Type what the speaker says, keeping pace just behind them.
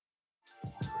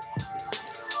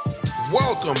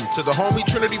Welcome to the Homie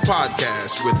Trinity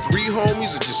Podcast, where three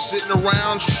homies are just sitting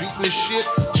around, shooting the shit,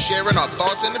 sharing our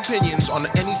thoughts and opinions on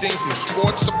anything from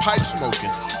sports to pipe smoking.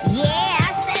 Yeah,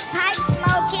 I said pipe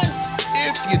smoking.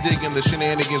 If you're digging the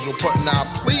shenanigans we're putting out,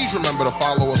 please remember to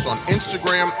follow us on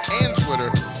Instagram and Twitter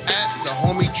at the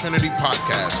Homie Trinity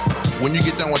Podcast. When you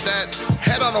get done with that,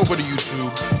 head on over to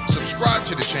YouTube, subscribe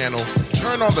to the channel,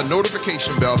 turn on the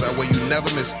notification bell, that way you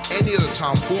never miss any of the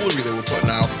tomfoolery that we're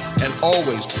putting out, and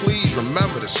always, please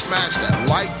remember to smash that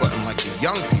like button like the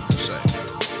young people say.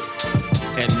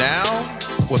 And now,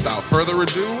 without further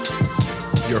ado,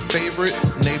 your favorite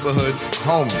neighborhood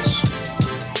homies.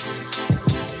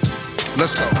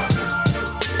 Let's go.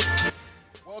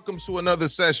 Welcome to another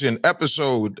session,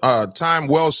 episode, time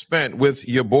well spent with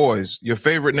your boys, your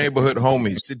favorite neighborhood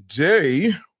homies.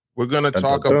 Today, we're going to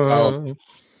talk about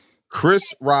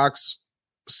Chris Rock's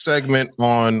segment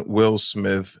on Will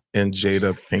Smith and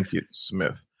Jada Pinkett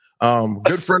Smith.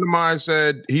 Good friend of mine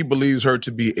said he believes her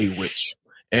to be a witch.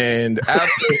 And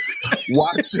after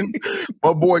watching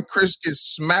my boy Chris get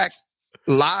smacked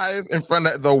live in front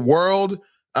of the world,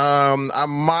 I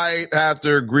might have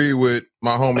to agree with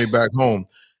my homie back home.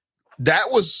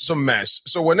 That was some mess.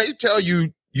 So when they tell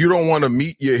you you don't want to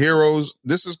meet your heroes,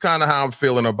 this is kind of how I'm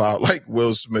feeling about like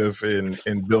Will Smith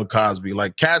and Bill Cosby.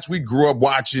 Like cats we grew up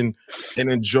watching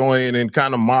and enjoying and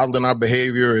kind of modeling our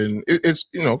behavior. And it's,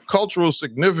 you know, cultural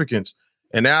significance.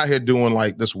 And they're out here doing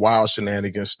like this wild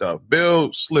shenanigans stuff.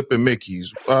 Bill slipping Mickeys,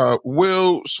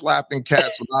 Will slapping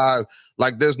cats live.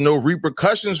 Like there's no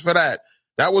repercussions for that.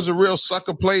 That was a real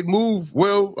sucker played move,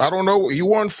 Will. I don't know. You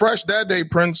weren't fresh that day,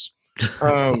 Prince.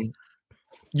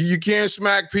 You can't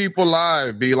smack people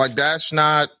live, be like, that's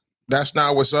not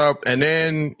what's up. And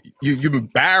then you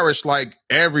embarrass like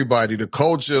everybody, the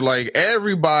culture, like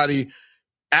everybody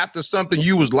after something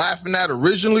you was laughing at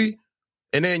originally.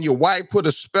 And then your wife put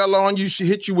a spell on you. She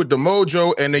hit you with the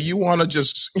mojo. And then you want to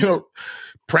just, you know,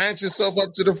 prance yourself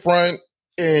up to the front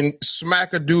and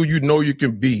smack a dude you know you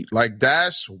can beat. Like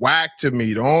that's whack to me.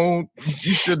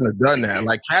 You shouldn't have done that.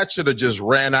 Like Cat should have just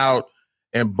ran out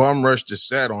and bum rushed the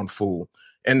set on Fool.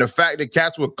 And the fact that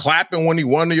cats were clapping when he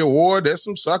won the award, there's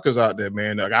some suckers out there,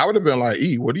 man. Like I would have been like,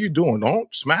 E, what are you doing?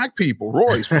 Don't smack people,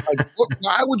 Royce. Like,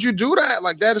 why would you do that?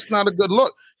 Like that is not a good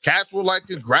look. Cats were like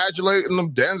congratulating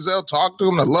them. Denzel talked to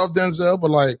him. I love Denzel,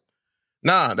 but like,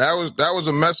 nah, that was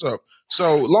a mess up.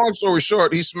 So long story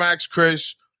short, he smacks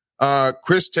Chris.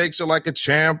 Chris takes it like a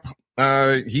champ.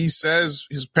 He says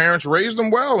his parents raised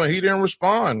him well, and he didn't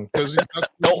respond because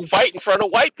don't fight in front of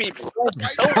white people.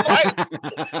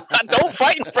 Don't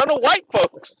fight in front of white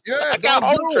folks. Yeah, I got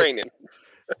home training.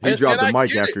 He dropped the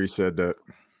mic after he said that.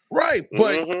 Right,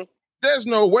 but there's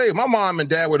no way my mom and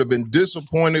dad would have been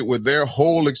disappointed with their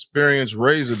whole experience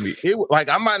raising me. Like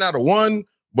I might not have won,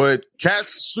 but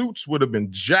Cat's suits would have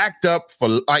been jacked up for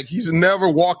like he's never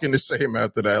walking the same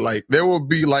after that. Like there will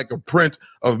be like a print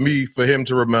of me for him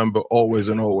to remember always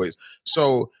and always.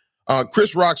 So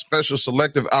Chris Rock's special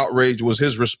Selective Outrage was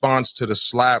his response to the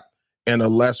slap in a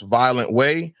less violent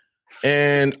way.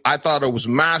 And I thought it was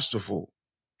masterful.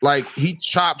 Like he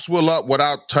chops Will up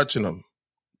without touching him.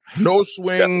 No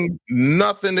swing,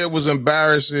 nothing that was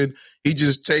embarrassing. He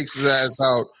just takes his ass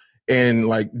out in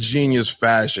like genius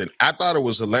fashion. I thought it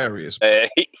was hilarious.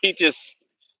 He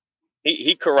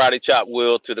karate chopped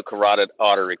Will to the carotid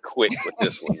artery quick with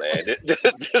this one, man.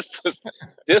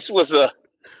 This was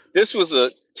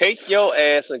a take your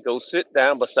ass and go sit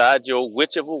down beside your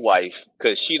witch of a wife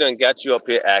because she done got you up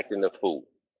here acting a fool.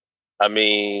 I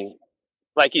mean,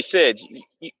 like he said,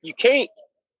 you can't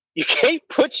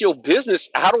put your business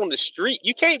out on the street.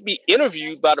 You can't be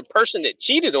interviewed by the person that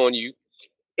cheated on you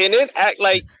and then act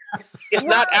like it's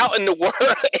not out in the world.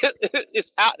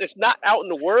 It's not out in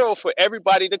the world for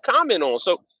everybody to comment on.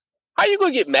 So how you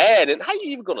gonna get mad and how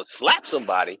you even gonna slap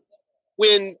somebody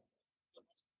when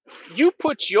you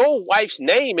put your wife's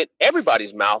name in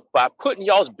everybody's mouth by putting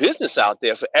y'all's business out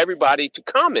there for everybody to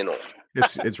comment on?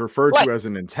 It's referred to as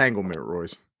an entanglement,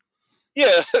 Royce.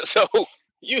 Yeah, so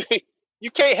you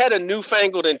can't have a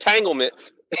newfangled entanglement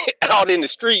out in the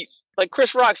streets. Like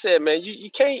Chris Rock said, man,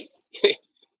 you can't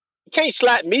you can't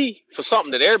slap me for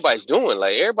something that everybody's doing.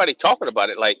 Like everybody talking about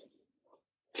it. Like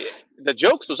the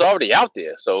jokes was already out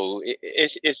there, so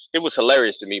it was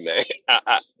hilarious to me, man.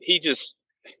 He just,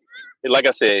 like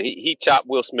I said, he chopped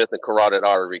Will Smith and carotid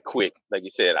artery quick. Like you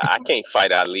said, I can't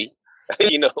fight Ali.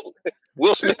 You know,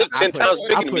 Will Smith 10 times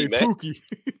bigger than me, man. Pookie.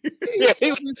 Yeah,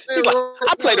 he's like,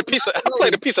 I played a piece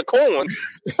of corn.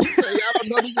 I don't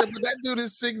know. He said, but that dude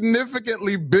is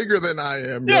significantly bigger than I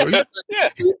am. Yeah, Yo.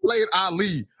 He played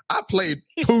Ali. I played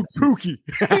Pookie.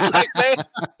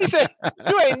 He said,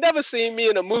 you ain't never seen me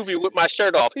in a movie with my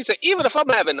shirt off. He said, even if I'm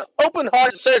having open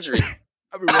heart surgery,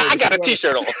 I got a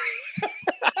t-shirt on.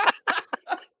 I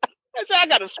said, I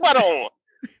got a sweater on.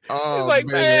 He's like,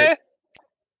 man.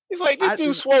 He's like, this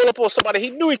dude swole up on somebody he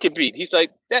knew he could beat. He's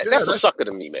like, that's a sucker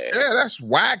to me, man. Yeah, that's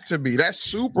whack to me. That's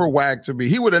super whack to me.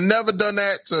 He would have never done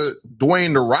that to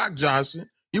Dwayne The Rock Johnson.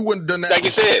 He wouldn't have done that. Like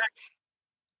you said.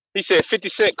 He said 50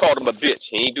 Cent called him a bitch.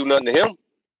 He ain't do nothing to him.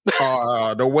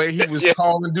 The way he was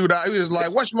calling dude out, he was like,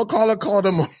 whatchamacallit called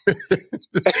him.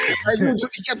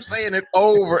 He kept saying it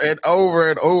over and over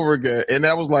and over again. And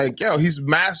that was like, yo, he's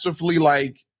masterfully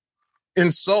like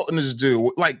insulting this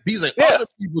dude. Like, he's like, other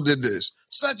people did this.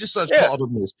 Such and such called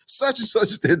him this. Such and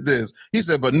such did this. He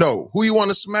said, but no, who you want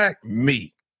to smack?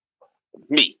 Me.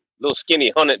 Little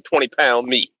skinny 120-pound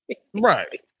me. Right.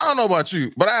 I don't know about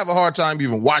you, but I have a hard time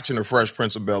even watching The Fresh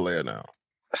Prince of Bel-Air now.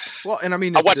 Well, and I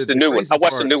mean, I watched the new one. I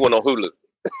watched the new one on Hulu.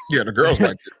 Yeah, the girls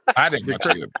liked it. I didn't watch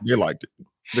it. They liked it.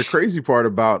 The crazy part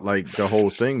about like the whole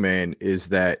thing, man, is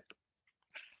that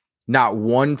not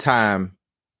one time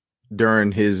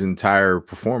during his entire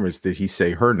performance did he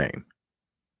say her name.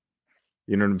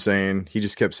 You know what I'm saying? He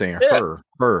just kept saying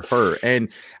her. And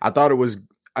I thought it was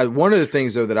one of the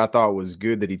things, though, that I thought was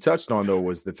good that he touched on, though,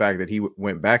 was the fact that he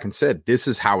went back and said, this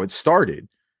is how it started,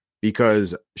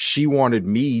 because she wanted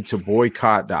me to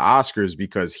boycott the Oscars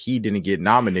because he didn't get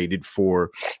nominated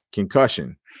for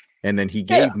Concussion. And then he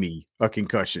gave me a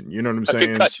concussion. You know what I'm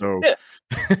saying? Concussion. So,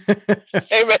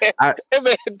 hey, man.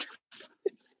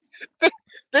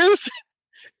 Dude,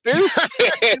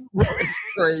 it's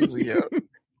crazy, yo.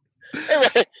 Hey,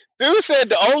 man. Dude said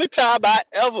the only time I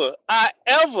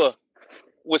ever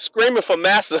was screaming for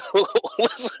Massa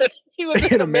was when he was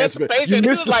in emancipation. You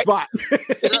missed the spot.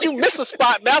 You missed a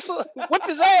spot, Massa. Whip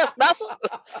his ass, Massa.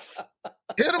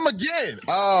 Hit him again.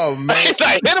 Oh, man. He's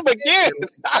like, hit him again.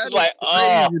 I was like,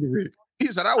 oh. He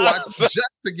said, I watched just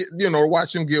to get,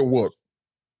 watch him get whooped.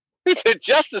 He said,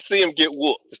 just to see him get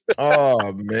whooped.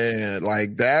 Oh, man.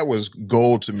 Like, that was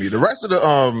gold to me. The rest of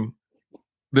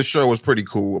the show was pretty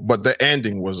cool, but the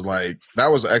ending was like,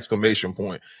 that was an exclamation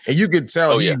point. And you could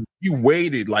tell he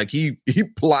waited, like he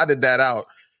plotted that out.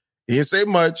 He didn't say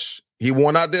much. He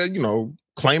went out there,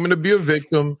 claiming to be a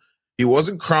victim. He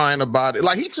wasn't crying about it.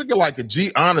 Like, he took it like a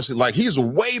G, honestly. Like, he's a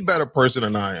way better person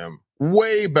than I am.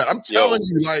 Way better. I'm telling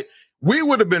you, like, we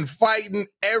would have been fighting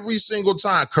every single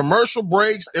time. Commercial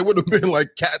breaks, it would have been like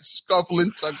cats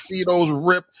scuffling, tuxedos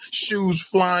ripped, shoes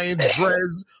flying,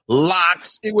 dreads,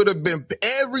 locks. It would have been,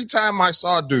 every time I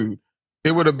saw a dude,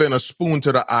 it would have been a spoon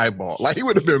to the eyeball. Like, he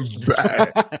would have been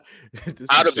bad.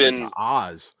 I'd have been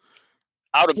Oz.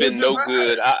 I would have been no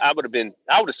good. I would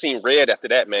have seen red after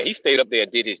that, man. He stayed up there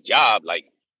and did his job. Like,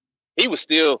 he was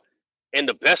still, and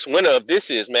the best winner of this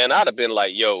is, man, I'd have been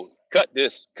like, yo, cut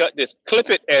this, clip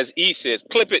it, as E says,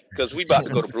 clip it, because we about to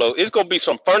go to blow. It's going to be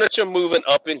some furniture moving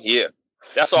up in here.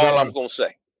 That's all I'm going to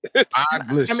say.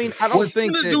 I mean, I don't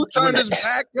think this dude turned his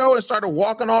back, yo, and started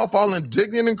walking off all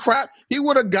indignant and crap. He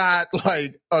would have got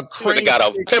like a crane. He would have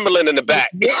got a Timberland in the back.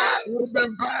 Yeah, it would have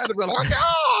been bad. It'd been like,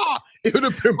 it would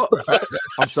have been bad.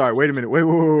 I'm sorry. Wait a minute.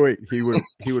 Wait. He would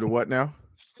have what now?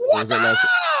 What was that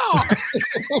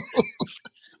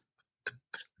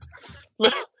last?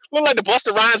 Look like the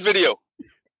Busta Rhymes video.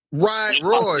 Right,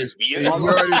 Royce. You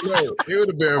already know. It would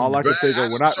have been all I could think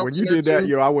of when you did that,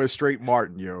 yo, I went straight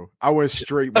Martin, yo. I went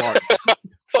straight Martin.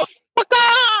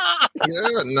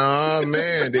 Yeah, nah,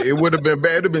 man. It would have been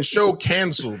bad. It would have been show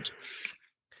canceled.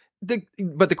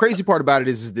 But the crazy part about it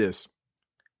is this.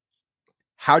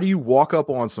 How do you walk up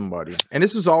on somebody? And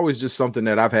this is always just something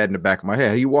that I've had in the back of my head.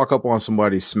 How do you walk up on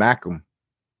somebody, smack them,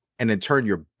 and then turn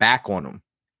your back on them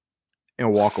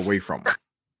and walk away from them?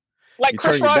 Like you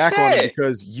Chris turn your Rock back said. on him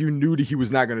because you knew that he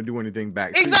was not going to do anything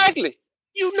back. Exactly.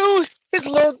 You knew his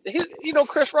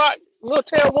Chris Rock, little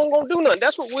tail wasn't going to do nothing.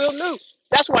 That's what Will knew.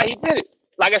 That's why he did it.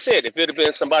 Like I said, if it had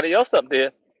been somebody else up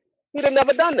there, he'd have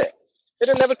never done that. It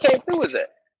have never came through as that.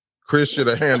 Chris should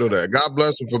have handled that. God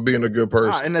bless him for being a good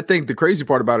person. And I think the crazy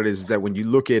part about it is that when you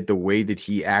look at the way that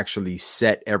he actually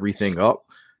set everything up,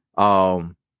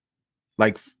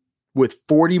 like with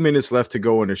 40 minutes left to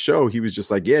go in the show, he was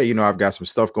just like, yeah, I've got some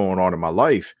stuff going on in my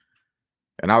life.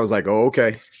 And I was like, oh,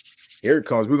 okay, here it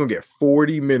comes. We're going to get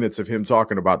 40 minutes of him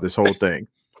talking about this whole thing.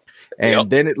 And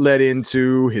then it led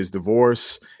into his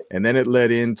divorce. And then it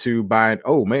led into buying.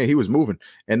 Oh, man, he was moving.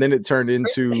 And then it turned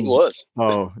into, he was.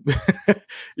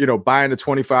 buying a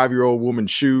 25-year-old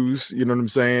woman's shoes. You know what I'm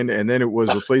saying? And then it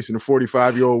was replacing a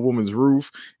 45-year-old woman's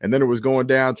roof. And then it was going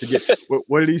down to get,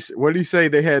 what did he say?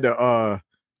 They had the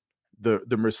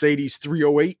Mercedes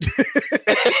 308.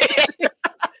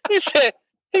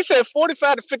 he said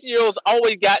 45 to 50-year-olds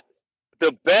always got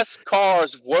the best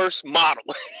car's worst model.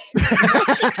 She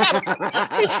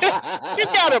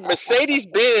got a Mercedes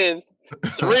Benz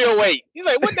 308. He's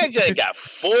like, what that J got?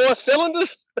 4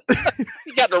 cylinders?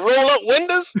 You got the roll up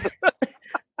windows?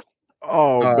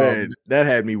 Oh man, that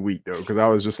had me weak though, because I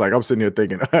was just like, I'm sitting here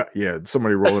thinking, yeah,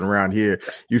 somebody rolling around here.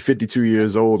 You 52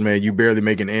 years old, man. You barely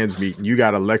making ends meet, and you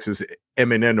got a Lexus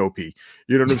MNNOP.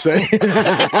 You know what I'm saying?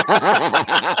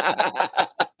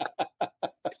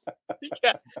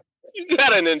 you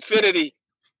got an Infinity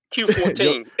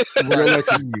Q14.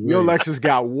 Your Lexus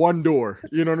got one door.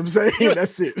 You know what I'm saying?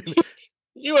 That's it.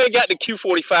 You ain't got the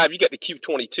Q45. You got the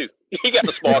Q22. You got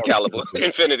the small caliber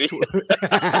Infinity.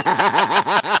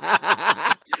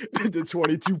 The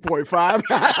 22.5.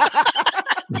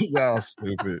 Y'all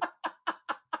stupid.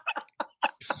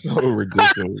 So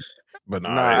ridiculous. But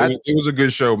it was a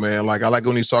good show, man. Like, I like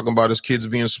when he's talking about his kids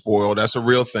being spoiled. That's a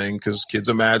real thing because kids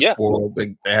are mad spoiled.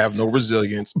 They have no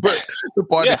resilience. But the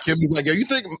part that Kim was like, yo, you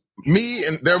think me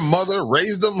and their mother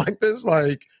raised them like this?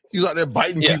 Like, he's out there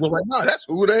biting people. Like, no, that's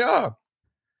who they are.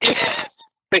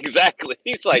 Exactly.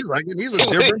 He's like these are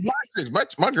different black chicks.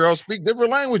 My girls speak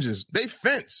different languages. They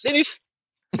fence. Did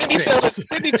he tell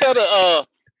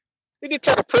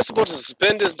the principal to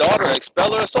suspend his daughter or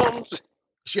expel her or something?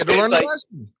 She had to learn the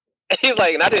lesson. He's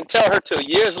like, and I didn't tell her till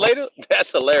years later.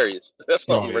 That's hilarious. That's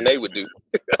something Renee would do.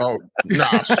 Shoot. He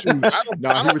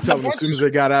would tell them as soon as they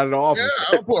got out of the office. Yeah,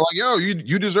 I don't put like, yo,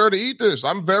 you deserve to eat this.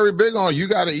 I'm very big on you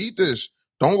got to eat this.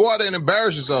 Don't go out there and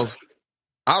embarrass yourself.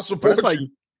 I'll support you. Like,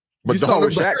 but you saw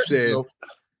what Shaq said.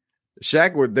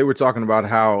 Shaq, they were talking about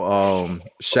how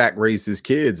Shaq raised his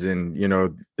kids, and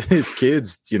his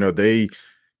kids,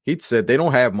 he said they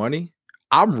don't have money.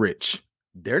 I'm rich.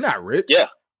 They're not rich. Yeah.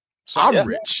 I'm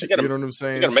rich. You know what I'm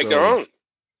saying? They gotta make their own.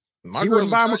 He wouldn't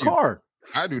buy him a car.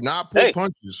 I do not pull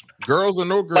punches. Girls or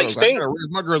no girls. Like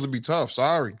my girls would be tough.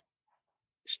 Sorry.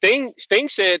 Sting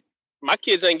said, my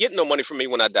kids ain't getting no money from me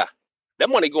when I die. That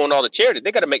money going to all the charity.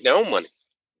 They got to make their own money.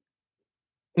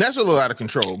 That's a little out of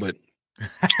control, but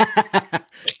I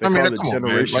mean, it's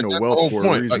generational wealth for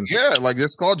a reason.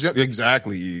 It's called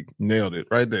exactly. You nailed it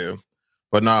right there.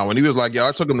 But nah, when he was like,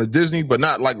 I took him to Disney, but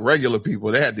not like regular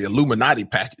people. They had the Illuminati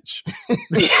package.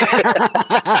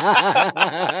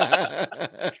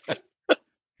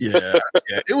 Yeah.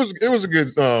 It was a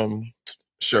good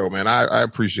show, man. I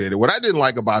appreciate it. What I didn't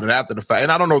like about it after the fact,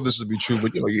 and I don't know if this would be true,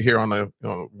 but you hear on the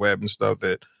web and stuff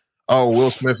that,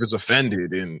 Will Smith is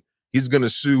offended and he's gonna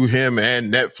sue him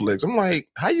and Netflix. I'm like,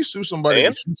 how you sue somebody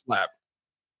that you slap?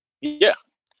 Yeah.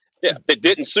 It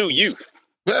didn't sue you.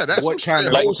 Yeah, that's what kind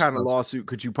of lawsuit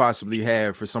could you possibly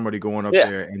have for somebody going up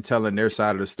there and telling their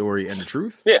side of the story and the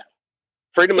truth? Yeah,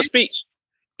 freedom of speech.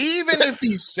 Even if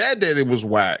he said that it was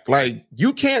whack, like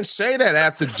you can't say that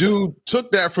after dude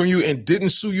took that from you and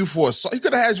didn't sue you for assault. He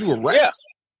could have had you arrested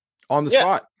on the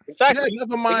spot. Exactly. Yeah,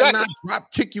 never mind not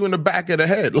drop kick you in the back of the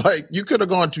head. Like you could have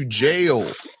gone to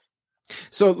jail.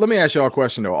 So let me ask y'all a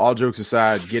question though. All jokes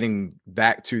aside, getting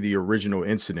back to the original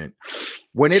incident,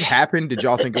 when it happened, did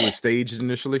y'all think it was staged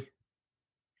initially?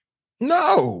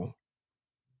 No.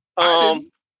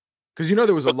 Because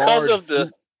there was a large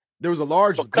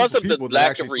because of the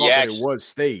lack of reaction. It was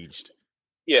staged.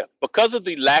 Yeah, because of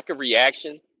the lack of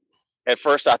reaction. At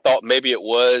first, I thought maybe it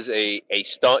was a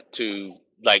stunt to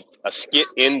like a skit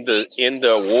in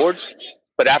the awards,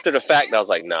 but after the fact, I was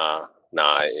like, nah.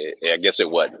 I guess it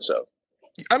wasn't. So,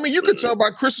 I mean, you could tell by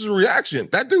Chris's reaction.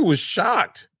 That dude was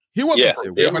shocked. He wasn't.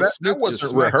 That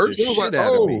wasn't rehearsed. It was like,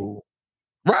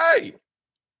 right.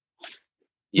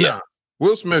 Yeah. Nah,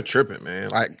 Will Smith tripping, man.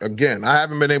 Like again, I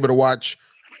haven't been able to watch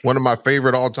one of my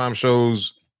favorite all-time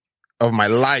shows of my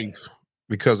life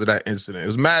because of that incident. It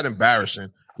was mad embarrassing.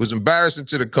 It was embarrassing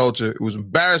to the culture. It was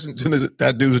embarrassing to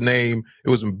that dude's name. It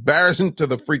was embarrassing to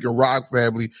the freaking Rock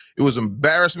family. It was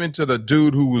embarrassment to the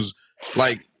dude who was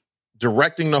like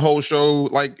directing the whole show.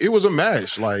 Like it was a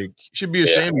mess. Like he should be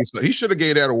ashamed of himself. He should have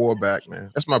gave that award back,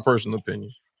 man. That's my personal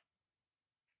opinion.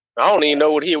 I don't even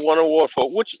know what he won an award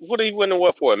for. What did he win an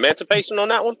award for? Emancipation on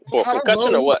that one? Or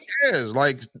concussion or what? Yes,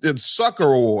 like the Sucker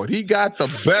Award. He got the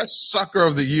Best Sucker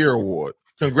of the Year award.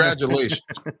 Congratulations.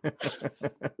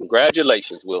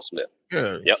 Congratulations, Will Smith.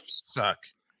 Yeah. Yep. Suck.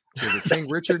 Was it King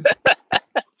Richard?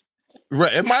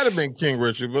 Right. It might have been King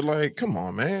Richard, but like, come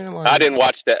on, man. Like, I didn't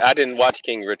watch that. I didn't watch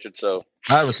King Richard, so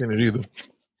I haven't seen it either.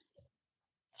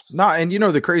 Nah, and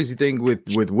the crazy thing with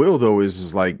Will though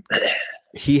is like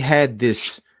he had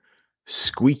this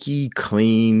squeaky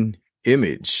clean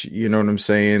image. You know what I'm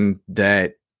saying?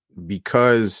 That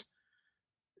because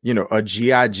a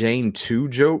G.I. Jane 2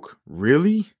 joke,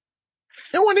 really?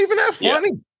 It wasn't even that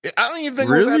funny. I don't even think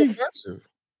it Really? was that offensive.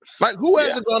 Like, who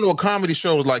hasn't gone to a comedy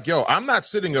show was like, yo, I'm not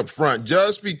sitting up front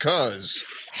just because.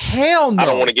 Hell no. I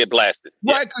don't want to get blasted.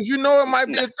 Right, because you know it might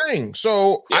be a thing.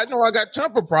 So I know I got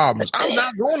temper problems. I'm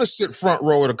not going to sit front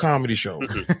row at a comedy show.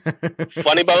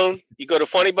 Funny Bone, you go to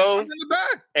Funny Bone, I'm in the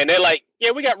back. and they're like,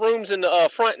 "Yeah, we got rooms in the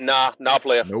front." Nah,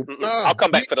 player. Nope. I'll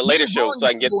come back for the later show so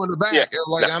I can get in the back.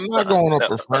 Like, I'm not going up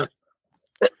in front.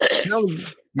 I'm telling you,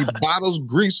 these bottles,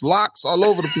 grease, locks all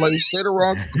over the place. Say the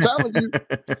wrong. I'm telling you.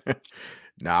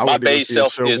 Nah, I went to go see a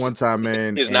show one time,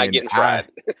 man. Is not getting fried.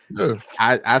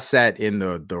 I sat in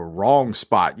the wrong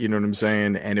spot. You know what I'm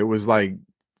saying? And it was like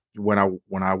when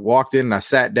I walked in and I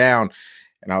sat down,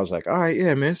 and I was like, all right,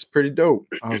 yeah, man, it's pretty dope.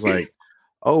 I was like,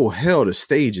 oh hell, the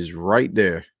stage is right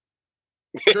there.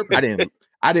 I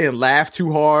didn't laugh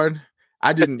too hard.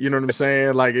 I didn't, you know what I'm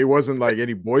saying? Like, it wasn't like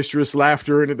any boisterous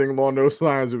laughter or anything along those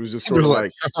lines. It was just sort of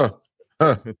like,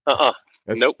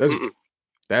 nope.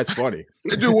 That's funny.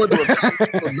 They do want to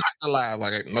not to laugh.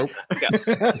 Like, nope.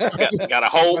 Got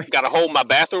to hold my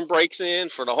bathroom breaks in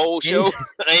for the whole show.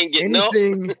 I ain't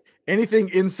getting anything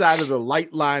inside of the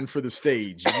light line for the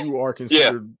stage, you are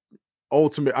considered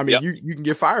ultimate. I mean, you can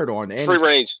get fired on. And free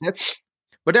range.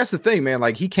 But that's the thing, man.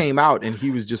 Like, he came out and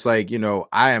he was just like, you know,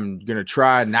 I am gonna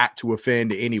try not to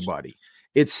offend anybody.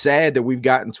 It's sad that we've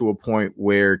gotten to a point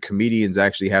where comedians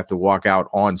actually have to walk out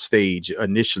on stage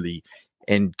initially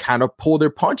and kind of pull their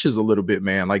punches a little bit,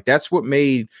 man. Like, that's what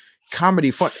made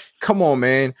comedy fun. Come on,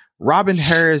 man. Robin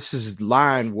Harris's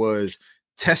line was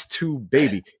test tube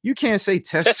baby. You can't say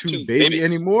test tube baby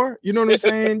anymore. You know what I'm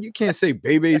saying? You can't say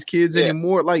baby's kids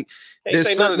anymore. Like,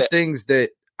 there's certain things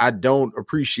that I don't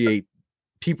appreciate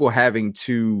people having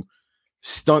to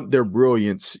stunt their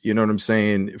brilliance, you know what I'm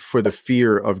saying, for the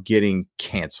fear of getting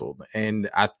canceled. And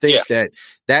I think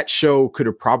that show could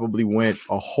have probably went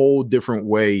a whole different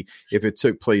way if it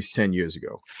took place 10 years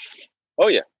ago. Oh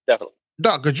yeah, definitely.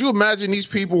 Doc, could you imagine these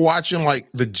people watching like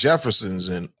the Jeffersons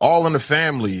and All in the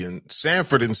Family and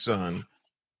Sanford and Son?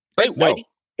 Hey, Whitey,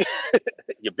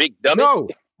 you big dummy. No,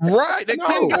 right? They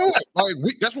can't do it. Like,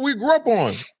 that's what we grew up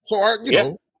on. So our, you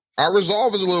know, our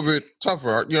resolve is a little bit tougher.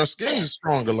 Our skin is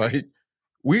stronger. Like,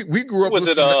 we grew up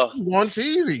with on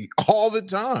TV all the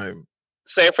time.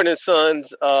 Sanford and Son's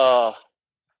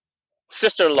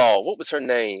sister-in-law. What was her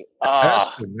name?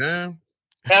 Esther, man.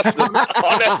 Esther.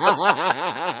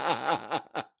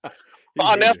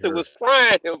 Aunt Esther was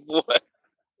frying him, boy.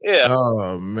 Yeah.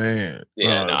 Oh man.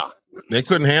 Yeah. They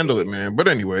couldn't handle it, man. But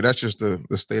anyway, that's just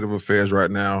the state of affairs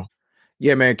right now.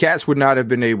 Yeah, man. Cats would not have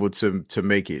been able to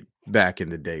make it back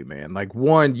in the day, man. Like,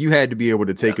 one, you had to be able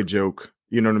to take a joke.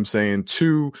 You know what I'm saying?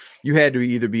 Two, you had to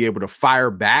either be able to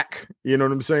fire back, you know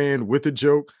what I'm saying, with a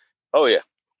joke. Oh, yeah.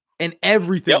 And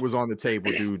everything was on the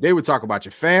table, dude. They would talk about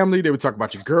your family. They would talk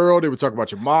about your girl. They would talk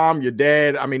about your mom, your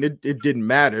dad. I mean, it didn't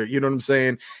matter. You know what I'm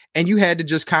saying? And you had to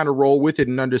just kind of roll with it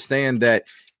and understand that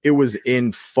it was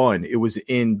in fun. It was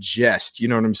in jest. You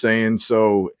know what I'm saying?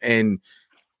 So, and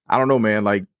I don't know, man.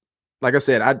 Like I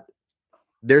said,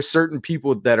 there's certain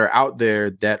people that are out there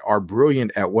that are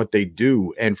brilliant at what they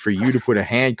do. And for you to put a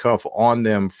handcuff on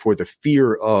them for the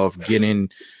fear of getting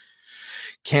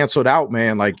canceled out,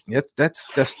 man, like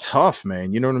that's tough,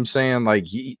 man. You know what I'm saying? Like,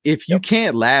 if you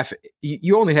can't laugh,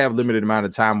 you only have a limited amount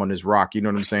of time on this rock. You know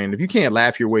what I'm saying? If you can't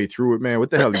laugh your way through it, man, what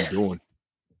the hell are you doing?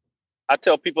 I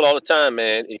tell people all the time,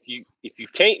 man, if you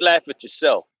can't laugh at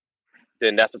yourself,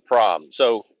 then that's a problem.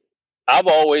 So I've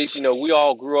always, we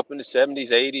all grew up in the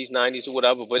 70s, 80s, 90s, or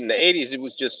whatever. But in the 80s, it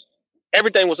was just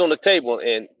everything was on the table.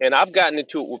 And I've gotten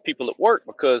into it with people at work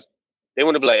because they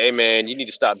want to be like, hey, man, you need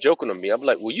to stop joking on me. I'm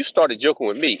like, well, you started joking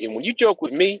with me. And when you joke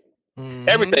with me,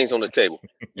 everything's on the table.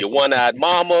 Your one-eyed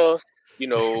mama,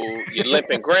 your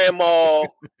limping grandma,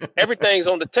 everything's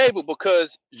on the table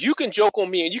because you can joke on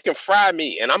me and you can fry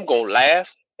me. And I'm going to laugh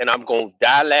and I'm going to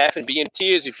die laughing, be in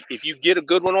tears if you get a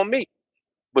good one on me.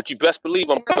 But you best believe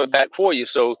I'm coming back for you.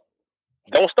 So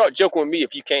don't start joking with me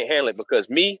if you can't handle it because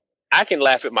I can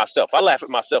laugh at myself. I laugh at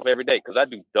myself every day because I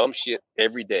do dumb shit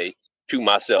every day to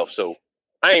myself. So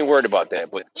I ain't worried about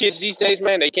that. But kids these days,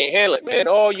 man, they can't handle it, man.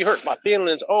 Oh, you hurt my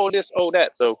feelings. Oh, this, oh,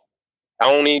 that. So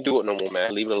I don't even do it no more,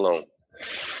 man. Leave it alone.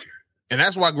 And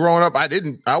that's why growing up,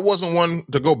 I wasn't one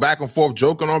to go back and forth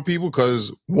joking on people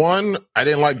because one, I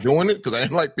didn't like doing it because I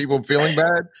didn't like people feeling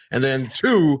bad. And then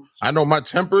two, I know my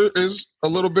temper is a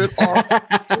little bit off.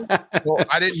 So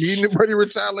I didn't need anybody to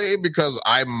retaliate because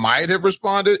I might have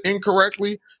responded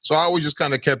incorrectly. So I always just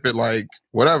kind of kept it like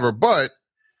whatever. But,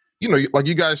 like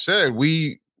you guys said,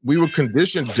 we were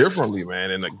conditioned differently,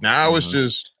 man. And like now it's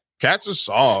just cats are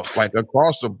soft, like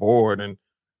across the board. And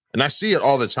I see it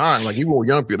all the time. Like even with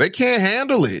young people, they can't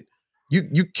handle it.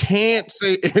 You can't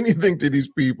say anything to these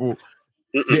people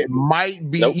that might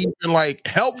be even like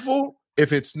helpful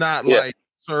if it's not like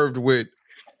served with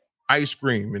ice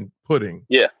cream and pudding.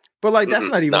 Yeah. But like that's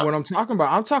not even what I'm talking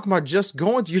about. I'm talking about just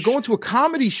you're going to a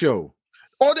comedy show.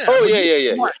 You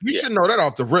should know that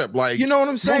off the rip. Like, you know what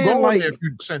I'm saying? Don't go like, in there if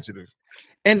you're sensitive.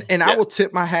 And I will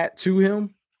tip my hat to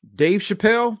him. Dave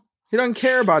Chappelle, he doesn't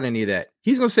care about any of that.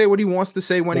 He's gonna say what he wants to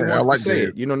say when he wants to say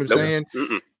it. You know what I'm saying?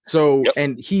 So,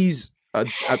 and he's one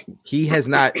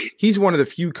of the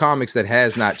few comics that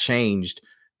has not changed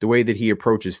the way that he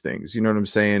approaches things. You know what I'm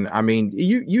saying? I mean,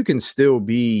 you can still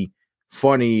be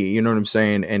funny, you know what I'm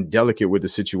saying, and delicate with the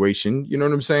situation. You know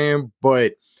what I'm saying?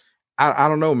 But I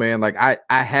don't know, man. Like I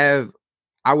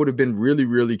would have been really,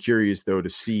 really curious though to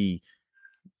see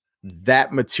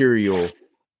that material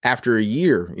after a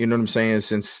year, you know what I'm saying,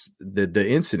 since the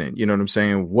incident, you know what I'm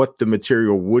saying, what the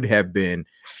material would have been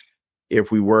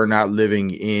if we were not living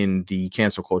in the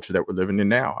cancel culture that we're living in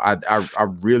now. I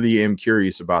really am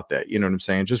curious about that. You know what I'm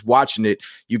saying? Just watching it,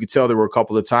 you could tell there were a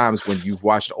couple of times when you've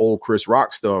watched old Chris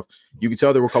Rock stuff, you could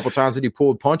tell there were a couple of times that he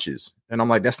pulled punches. And I'm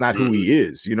like, that's not who he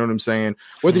is. You know what I'm saying?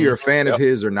 Whether you're a fan of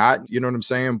his or not, you know what I'm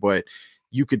saying? But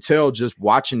you could tell just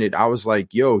watching it, I was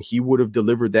like, yo, he would have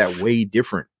delivered that way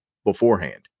different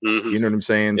beforehand. You know what I'm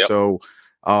saying? So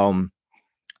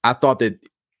I thought that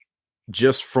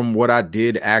just from what I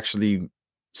did actually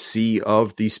see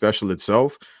of the special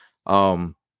itself, I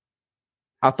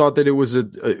thought that it was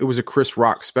a Chris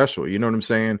Rock special, you know what I'm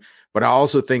saying? But I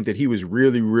also think that he was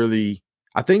really, really,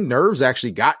 I think nerves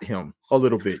actually got him a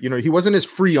little bit. You know, he wasn't as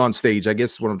free on stage, I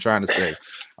guess is what I'm trying to say.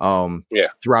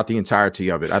 Throughout the entirety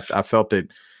of it. I felt that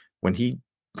when he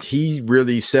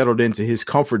really settled into his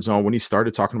comfort zone when he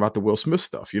started talking about the Will Smith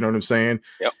stuff. You know what I'm saying?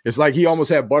 It's like he almost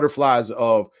had butterflies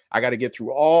of, I got to get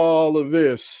through all of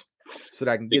this so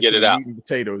that I can get to the meat and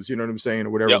potatoes. You know what I'm saying?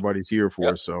 Or what everybody's here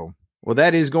for. So, well,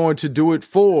 that is going to do it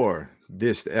for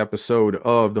this episode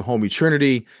of the Homie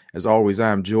Trinity. As always, I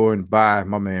am joined by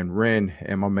my man Ren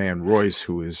and my man Royce,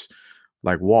 who is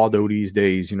like Waldo these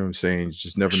days. You know what I'm saying? You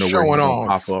just never know where he's going to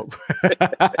pop up.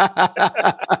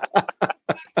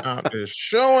 Just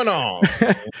showing off.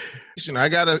 Listen, I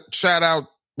gotta shout out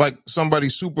like somebody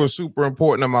super, super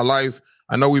important in my life.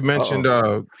 I know we mentioned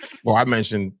I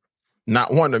mentioned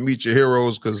not wanting to meet your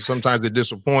heroes because sometimes they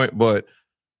disappoint, but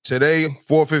today,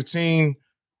 4/15,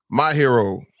 my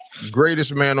hero,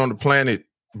 greatest man on the planet,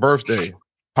 birthday,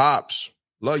 Pops.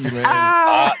 Love you, man.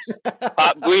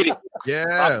 Pop Greedy. Yeah.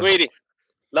 Pop Greedy.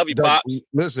 Love you, Pop.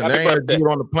 Listen, there ain't a dude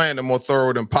on the planet more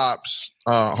thorough than Pops.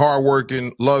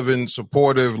 Hardworking, loving,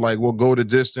 supportive, like will go the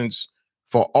distance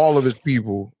for all of his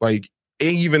people. Like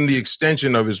even the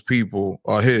extension of his people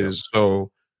are his.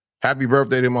 So happy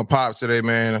birthday to my Pops today,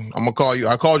 man. I'm gonna call you.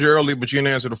 I called you early, but you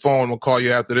didn't answer the phone. I'm gonna call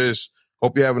you after this.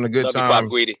 Hope you're having a good time. Love you,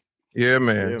 Pop Greedy. Yeah,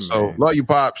 man. So love you,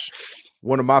 Pops.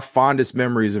 One of my fondest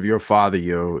memories of your father,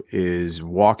 yo, is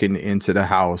walking into the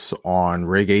house on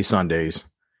Reggae Sundays.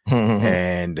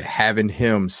 And having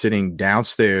him sitting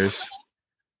downstairs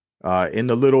in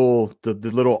the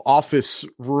little office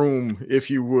room, if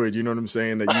you would, you know what I'm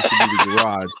saying, that used to be the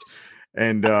garage,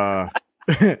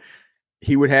 and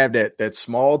he would have that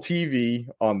small TV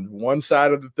on one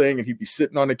side of the thing, and he'd be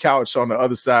sitting on the couch on the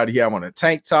other side. He had on a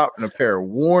tank top and a pair of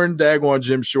worn daggone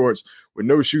gym shorts with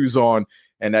no shoes on,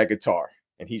 and that guitar,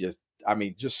 and he just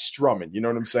strumming, you know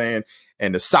what I'm saying?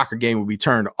 And the soccer game would be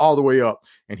turned all the way up.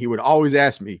 And he would always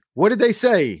ask me, what did they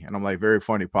say? And I'm like, very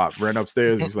funny, Pop. Ran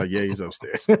upstairs. He's like, yeah, he's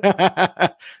upstairs.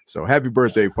 So happy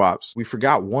birthday, Pops. We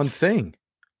forgot one thing.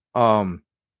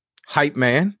 Hype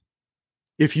man,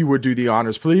 if you would do the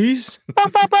honors, please. All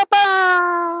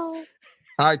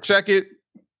right, check it.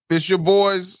 It's your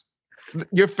boys,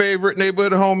 your favorite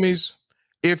neighborhood homies.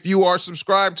 If you are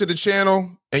subscribed to the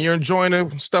channel and you're enjoying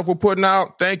the stuff we're putting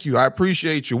out, thank you. I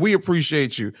appreciate you. We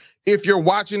appreciate you. If you're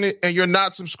watching it and you're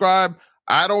not subscribed,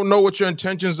 I don't know what your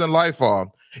intentions in life are.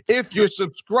 If you're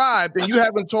subscribed and you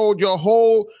haven't told your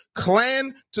whole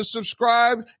clan to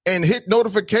subscribe and hit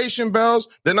notification bells,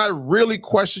 then I really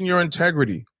question your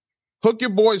integrity. Hook your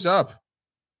boys up.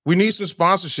 We need some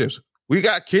sponsorships. We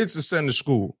got kids to send to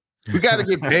school. We got to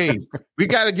get paid. We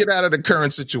got to get out of the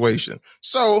current situation.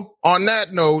 So on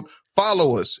that note,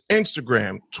 follow us,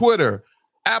 Instagram, Twitter,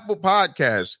 Apple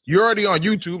Podcasts. You're already on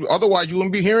YouTube. Otherwise, you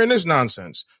wouldn't be hearing this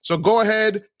nonsense. So go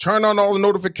ahead, turn on all the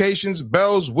notifications,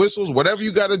 bells, whistles, whatever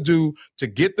you got to do to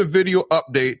get the video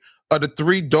update of the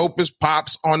 3 dopest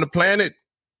pops on the planet.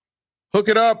 Hook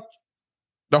it up.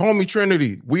 The Homie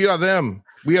Trinity. We are them.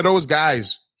 We are those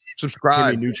guys.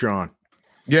 Subscribe. Give me Neutron.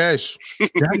 Yes. I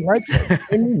like that.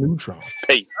 Give me Neutron.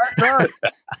 Hey.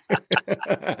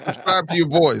 Subscribe to your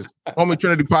boys. Homie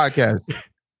Trinity Podcast.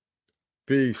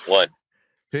 Peace. One.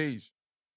 Peace.